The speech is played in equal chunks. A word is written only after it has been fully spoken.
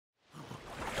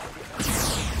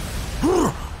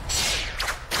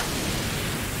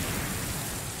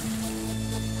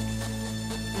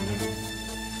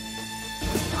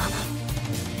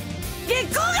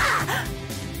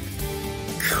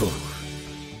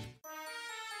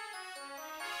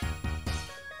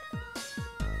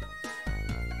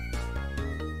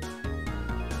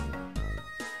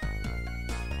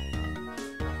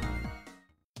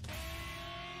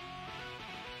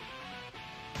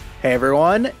Hey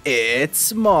everyone,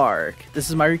 it's Mark. This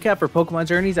is my recap for Pokémon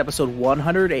Journeys episode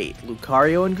 108,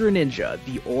 Lucario and Greninja,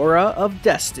 the Aura of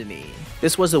Destiny.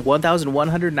 This was the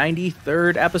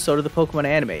 1193rd episode of the Pokemon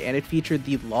anime, and it featured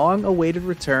the long-awaited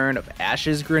return of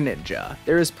Ash's Greninja.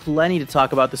 There is plenty to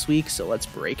talk about this week, so let's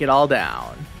break it all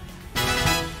down.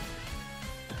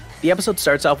 The episode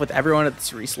starts off with everyone at the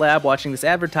Cerise Lab watching this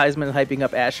advertisement hyping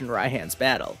up Ash and Raihan's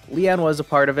battle. Leon was a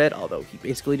part of it, although he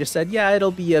basically just said, yeah,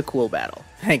 it'll be a cool battle.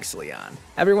 Thanks, Leon.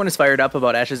 Everyone is fired up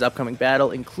about Ash's upcoming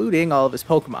battle, including all of his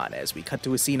Pokemon, as we cut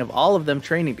to a scene of all of them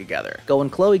training together. Go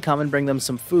and Chloe come and bring them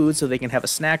some food so they can have a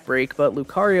snack break, but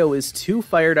Lucario is too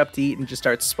fired up to eat and just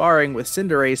starts sparring with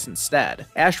Cinderace instead.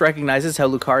 Ash recognizes how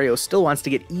Lucario still wants to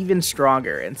get even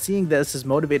stronger, and seeing this has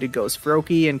motivated Go's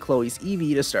Froakie and Chloe's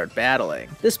Eevee to start battling.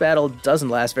 This battle doesn't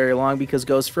last very long because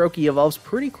Go's Froakie evolves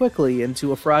pretty quickly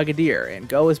into a Frogadier, and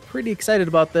Go is pretty excited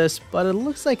about this, but it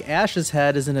looks like Ash's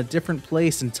head is in a different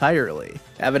place entirely.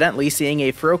 Evidently, seeing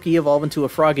a Froakie evolve into a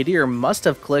Frogadier must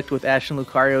have clicked with Ash and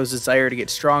Lucario's desire to get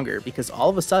stronger, because all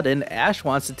of a sudden, Ash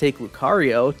wants to take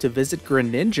Lucario to visit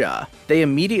Greninja. They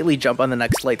immediately jump on the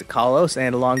next flight to Kalos,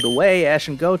 and along the way, Ash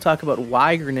and Go talk about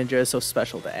why Greninja is so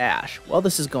special to Ash. While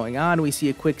this is going on, we see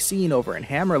a quick scene over in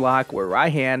Hammerlock where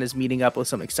Raihan is meeting up with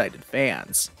some excited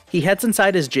fans. He heads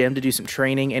inside his gym to do some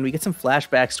training, and we get some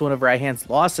flashbacks to one of Raihan's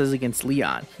losses against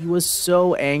Leon. He was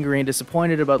so angry and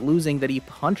disappointed about losing that he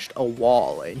punched a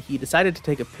wall, and he decided to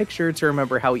take a picture to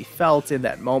remember how he felt in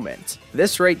that moment.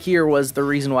 This right here was the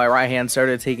reason why Raihan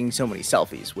started taking so many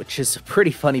selfies, which is a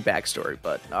pretty funny backstory,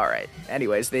 but alright.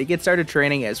 Anyways, they get started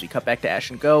training as we cut back to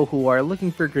Ash and Go, who are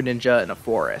looking for Greninja in a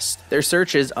forest. Their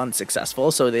search is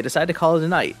unsuccessful, so they decide to call it a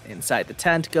night. Inside the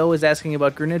tent, Go is asking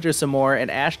about Greninja some more, and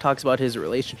Ash talks about his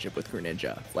relationship with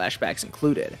Greninja, flashbacks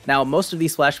included. Now, most of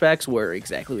these flashbacks were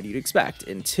exactly what you'd expect,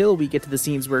 until we get to the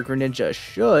scenes where Greninja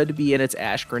should be in its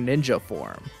Ash Greninja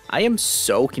form. I am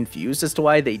so confused as to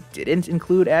why they didn't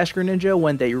include Ash Greninja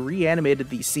when they reanimated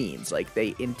these scenes, like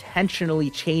they intentionally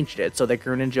changed it so that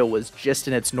Greninja was just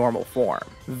in its normal form.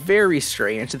 Very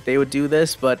strange that they would do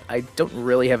this, but I don't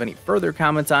really have any further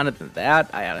comments on it than that.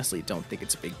 I honestly don't think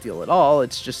it's a big deal at all,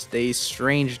 it's just a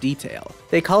strange detail.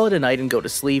 They call it a night and go to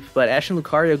sleep, but Ash and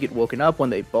Lucario get woken up when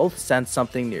they both sense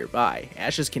something nearby.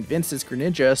 Ash is convinced it's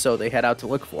Greninja, so they head out to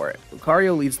look for it.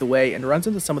 Lucario leads the way and runs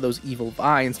into some of those evil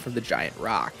vines from the giant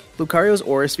rock. Lucario's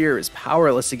Aura Sphere is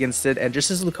powerless against it, and just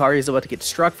as Lucario is about to get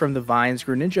struck from the vines,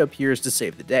 Greninja appears to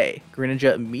save the day.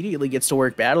 Greninja immediately gets to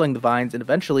work battling the vines, and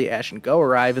eventually Ash and Go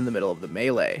arrive in the middle of the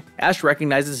melee. Ash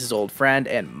recognizes his old friend,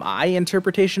 and my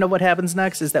interpretation of what happens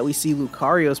next is that we see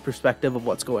Lucario's perspective of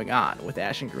what's going on, with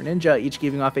Ash and Greninja each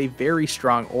giving off a very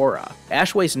strong aura.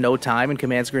 Ash wastes no time and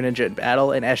commands Greninja in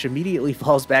battle, and Ash immediately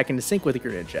falls back into sync with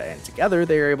Greninja, and together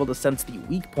they are able to sense the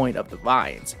weak point of the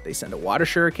vines. They send a water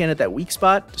shuriken at that weak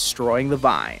spot, destroying the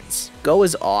vines. Go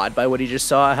is awed by what he just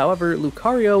saw, however,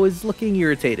 Lucario is looking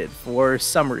irritated for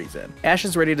some reason. Ash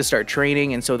is ready to start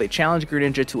training, and so they challenge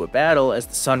Greninja to a battle as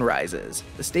the sun rises.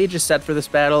 The stage is set for this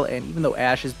battle, and even though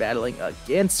Ash is battling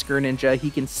against Greninja, he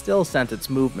can still sense its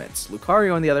movements.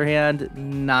 Lucario, on the other hand,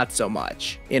 not so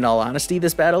much. In all honesty,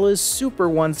 this battle is super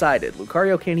one-sided.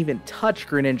 Lucario can't even touch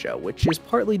Greninja, which is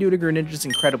partly due to Greninja's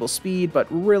incredible speed, but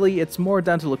really it's more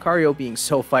down to Lucario being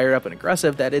so fired up and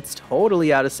aggressive that it's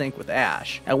totally out of sync with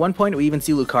Ash. At one point, we even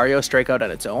see Lucario strike out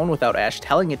on its own without Ash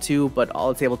telling it to, but all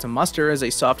it's able to muster is a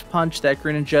soft punch that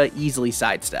Greninja easily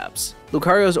sidesteps.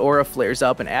 Lucario's aura flares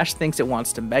up and Ash thinks it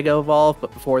wants to Mega Evolve,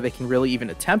 but before they can really even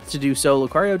attempt to do so,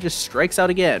 Lucario just strikes out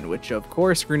again, which of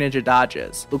course Greninja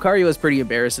dodges. Lucario is pretty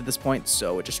embarrassed at this point,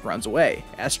 so it just runs away.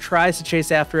 Ash tries to chase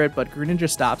after it, but Greninja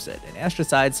stops it, and Ash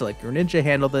decides to let Greninja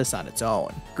handle this on its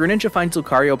own. Greninja finds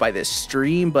Lucario by this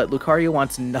stream, but Lucario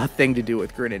wants nothing to do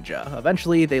with Greninja.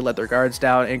 Eventually, they let their guards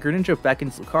down, and Greninja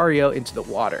beckons Lucario into the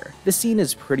water. This scene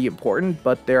is pretty important,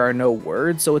 but there are no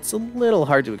words, so it's a little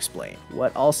hard to explain.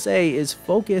 What I'll say is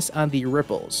focus on the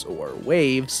ripples, or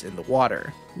waves, in the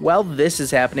water. While this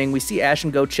is happening, we see Ash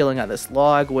and Go chilling on this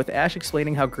log, with Ash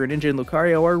explaining how Greninja and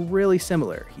Lucario are really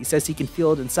similar. He says he can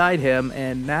feel it inside him,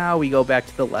 and now we go back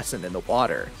to the lesson in the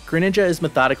water. Greninja is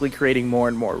methodically creating more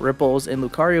and more ripples, and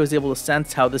Lucario is able to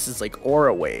sense how this is like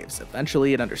aura waves.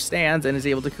 Eventually it understands and is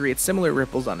able to create similar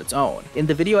ripples on its own. In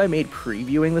the video I made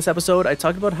previewing this episode, I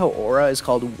talked about how aura is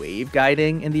called wave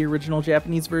guiding in the original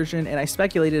Japanese version, and I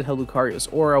speculated how Lucario's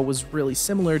aura was really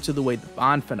similar to the way the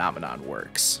bond phenomenon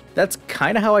works. That's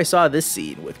kinda kinda how I saw this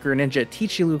scene, with Greninja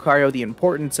teaching Lucario the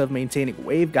importance of maintaining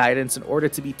wave guidance in order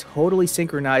to be totally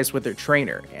synchronized with their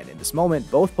trainer, and in this moment,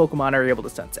 both Pokemon are able to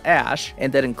sense Ash,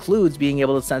 and that includes being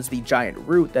able to sense the giant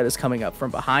root that is coming up from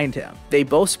behind him. They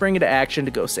both spring into action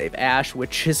to go save Ash,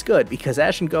 which is good, because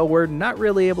Ash and Go were not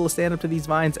really able to stand up to these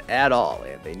vines at all,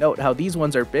 and they note how these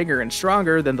ones are bigger and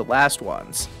stronger than the last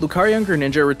ones. Lucario and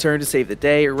Greninja return to save the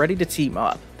day, ready to team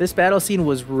up. This battle scene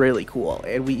was really cool,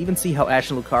 and we even see how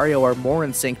Ash and Lucario are more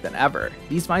in sync than ever.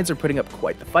 These vines are putting up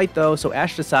quite the fight though, so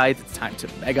Ash decides it's time to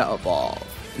Mega Evolve.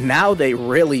 Now they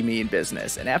really mean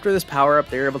business, and after this power-up,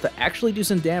 they're able to actually do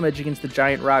some damage against the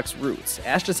giant rock's roots.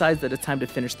 Ash decides that it's time to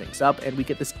finish things up, and we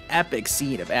get this epic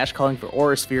scene of Ash calling for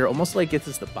Aura Sphere, almost like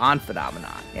it's the Bond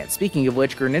phenomenon. And speaking of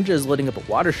which, Greninja is lighting up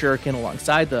a water shuriken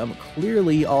alongside them.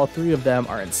 Clearly, all three of them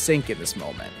are in sync in this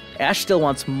moment. Ash still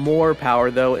wants more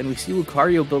power though, and we see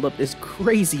Lucario build up this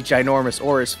crazy ginormous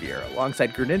Aura Sphere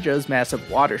alongside Greninja's massive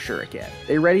water shuriken.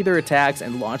 They ready their attacks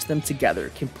and launch them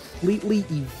together, completely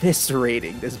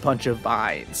eviscerating this bunch of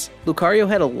vines. Lucario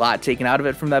had a lot taken out of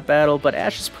it from that battle, but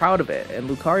Ash is proud of it, and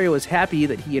Lucario is happy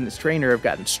that he and his trainer have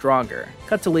gotten stronger.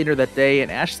 Cut to later that day,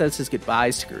 and Ash says his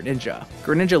goodbyes to Greninja.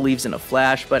 Greninja leaves in a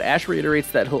flash, but Ash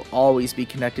reiterates that he'll always be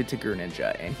connected to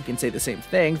Greninja, and he can say the same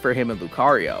thing for him and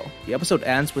Lucario. The episode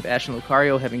ends with Ash and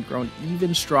Lucario having grown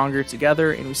even stronger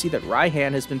together, and we see that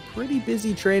Raihan has been pretty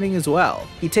busy training as well.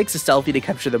 He takes a selfie to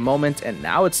capture the moment, and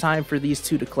now it's time for these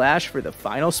two to clash for the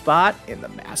final spot in the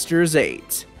Masters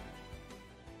 8.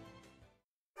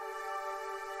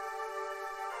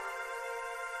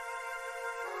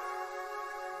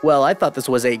 Well, I thought this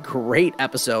was a great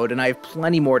episode, and I have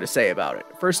plenty more to say about it.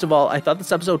 First of all, I thought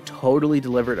this episode totally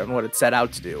delivered on what it set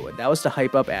out to do, and that was to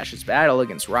hype up Ash's battle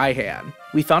against Raihan.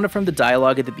 We found out from the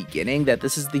dialogue at the beginning that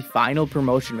this is the final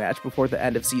promotion match before the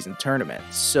end of season tournament.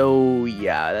 So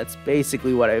yeah, that's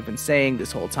basically what I've been saying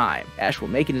this whole time. Ash will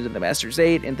make it into the Masters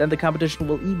 8, and then the competition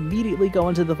will immediately go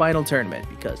into the final tournament,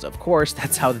 because of course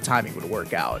that's how the timing would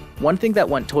work out. One thing that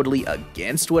went totally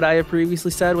against what I have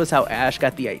previously said was how Ash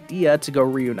got the idea to go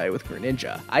reunite with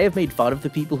Greninja. I have made fun of the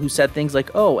people who said things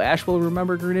like, oh, Ash will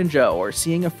remember Greninja, or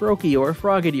seeing a Froakie or a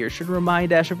Frogadier should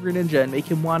remind Ash of Greninja and make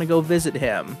him want to go visit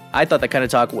him. I thought that kind of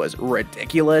talk was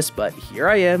ridiculous, but here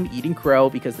I am eating crow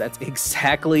because that's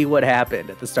exactly what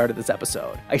happened at the start of this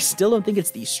episode. I still don't think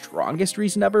it's the strongest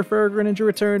reason ever for a Greninja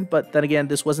return, but then again,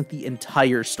 this wasn't the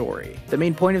entire story. The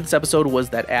main point of this episode was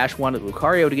that Ash wanted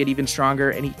Lucario to get even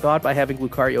stronger, and he thought by having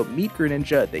Lucario meet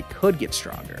Greninja, they could get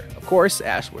stronger. Of course,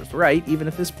 Ash was right, even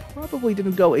if this probably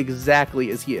didn't go exactly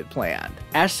as he had planned.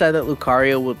 Ash said that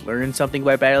Lucario would learn something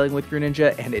by battling with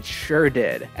Greninja, and it sure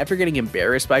did. After getting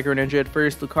embarrassed by Greninja at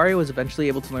first, Lucario was eventually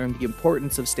able to learn the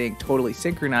importance of staying totally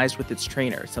synchronized with its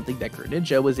trainer, something that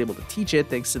Greninja was able to teach it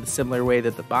thanks to the similar way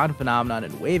that the Bond phenomenon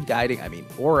and wave guiding,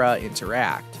 Aura,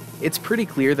 interact. It's pretty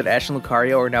clear that Ash and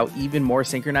Lucario are now even more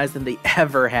synchronized than they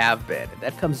ever have been, and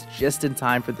that comes just in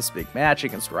time for this big match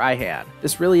against Raihan.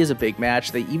 This really is a big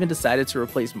match. They even decided to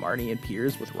replace Marnie and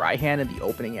Piers with Raihan in the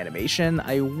opening animation.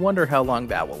 I wonder how long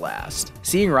that will last.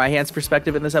 Seeing Raihan's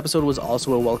perspective in this episode was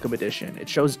also a welcome addition. It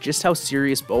shows just how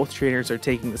serious both trainers are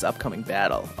taking this upcoming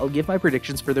battle. I'll give my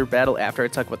predictions for their battle after I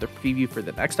talk about the preview for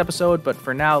the next episode, but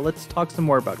for now, let's talk some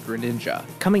more about Greninja.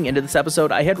 Coming into this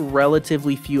episode, I had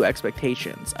relatively few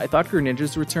expectations. I thought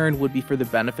Greninja's return would be for the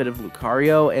benefit of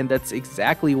Lucario, and that's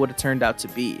exactly what it turned out to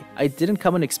be. I didn't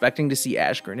come in expecting to see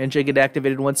Ash Greninja get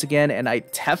activated once again, and I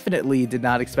definitely did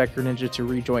not expect Greninja to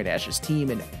rejoin Ash's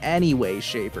team in any way,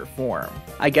 shape, or form.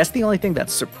 I guess the only thing that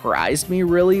surprised me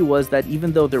really was that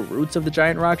even though the roots of the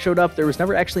giant rock showed up, there was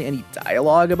never actually any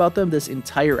dialogue about them this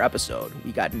entire episode.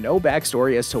 We got no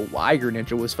backstory as to why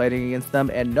Greninja was fighting against them,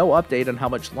 and no update on how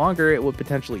much longer it would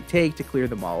potentially take to clear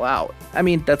them all out.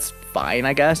 That's fine,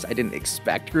 I guess. I didn't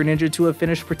expect Greninja to have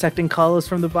finished protecting Kalos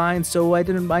from the vines, so I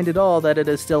didn't mind at all that it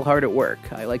is still hard at work.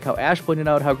 I like how Ash pointed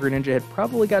out how Greninja had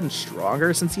probably gotten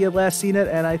stronger since he had last seen it,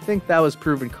 and I think that was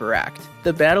proven correct.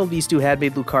 The battle these two had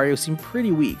made Lucario seem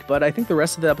pretty weak, but I think the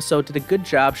rest of the episode did a good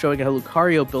job showing how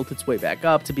Lucario built its way back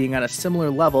up to being on a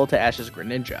similar level to Ash's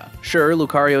Greninja. Sure,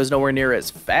 Lucario is nowhere near as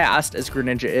fast as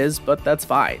Greninja is, but that's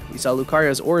fine. We saw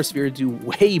Lucario's Aura Sphere do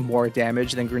way more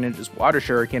damage than Greninja's Water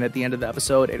Shuriken at the end of the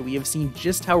episode, and we have seen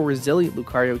just how resilient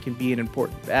Lucario can be in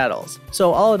important battles.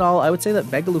 So all in all, I would say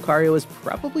that Mega Lucario is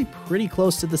probably pretty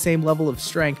close to the same level of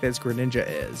strength as Greninja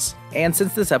is. And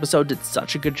since this episode did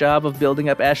such a good job of building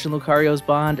up Ash and Lucario's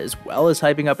bond, as well as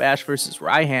hyping up Ash versus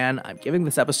Raihan, I'm giving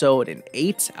this episode an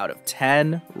 8 out of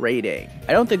 10 rating.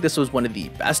 I don't think this was one of the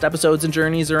best episodes in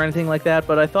Journeys or anything like that,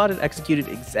 but I thought it executed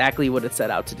exactly what it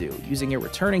set out to do, using a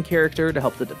returning character to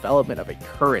help the development of a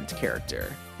current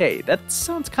character. Hey, that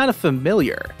sounds kind of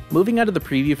familiar. Moving on to the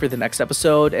preview for the next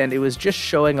episode, and it was just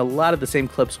showing a lot of the same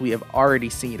clips we have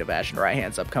already seen of Ash and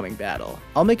Raihan's upcoming battle.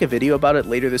 I'll make a video about it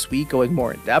later this week going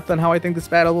more in depth on how I think this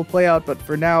battle will play out, but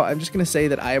for now, I'm just going to say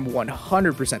that I am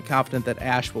 100% confident that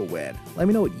Ash will win. Let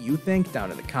me know what you think down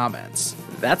in the comments.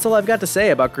 That's all I've got to say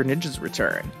about Greninja's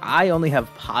return. I only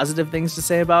have positive things to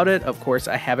say about it. Of course,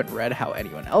 I haven't read how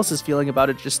anyone else is feeling about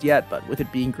it just yet, but with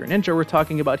it being Greninja we're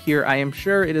talking about here, I am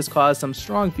sure it has caused some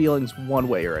strong feelings one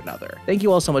way or another. Thank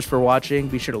you all so much for watching.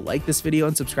 Be sure to like this video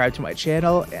and subscribe to my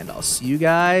channel, and I'll see you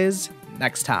guys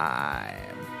next time.